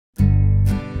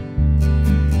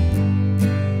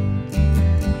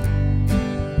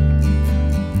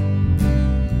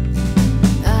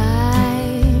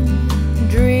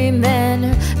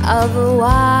of a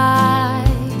white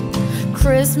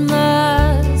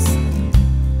Christmas,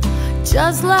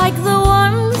 just like the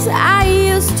ones I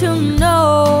used to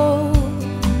know,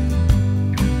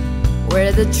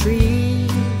 where the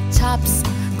treetops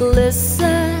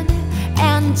glisten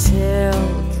and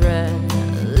children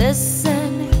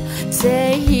listen to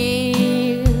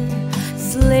hear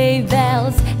sleigh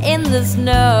bells in the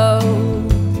snow.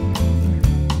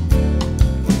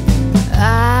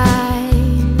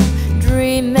 I'm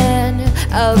dreaming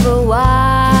of a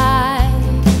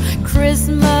white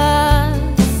Christmas,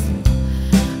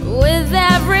 with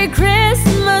every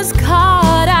Christmas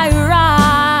card I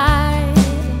write.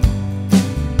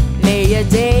 May your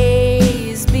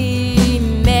days be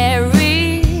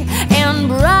merry and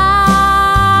bright,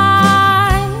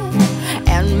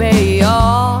 and may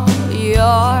all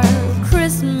your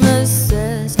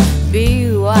Christmases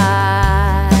be white.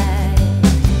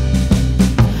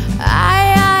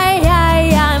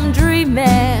 I'm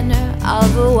dreaming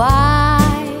of a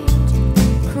white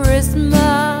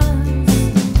Christmas,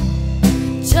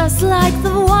 just like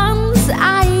the ones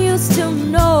I used to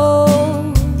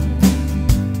know,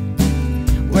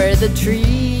 where the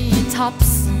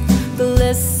treetops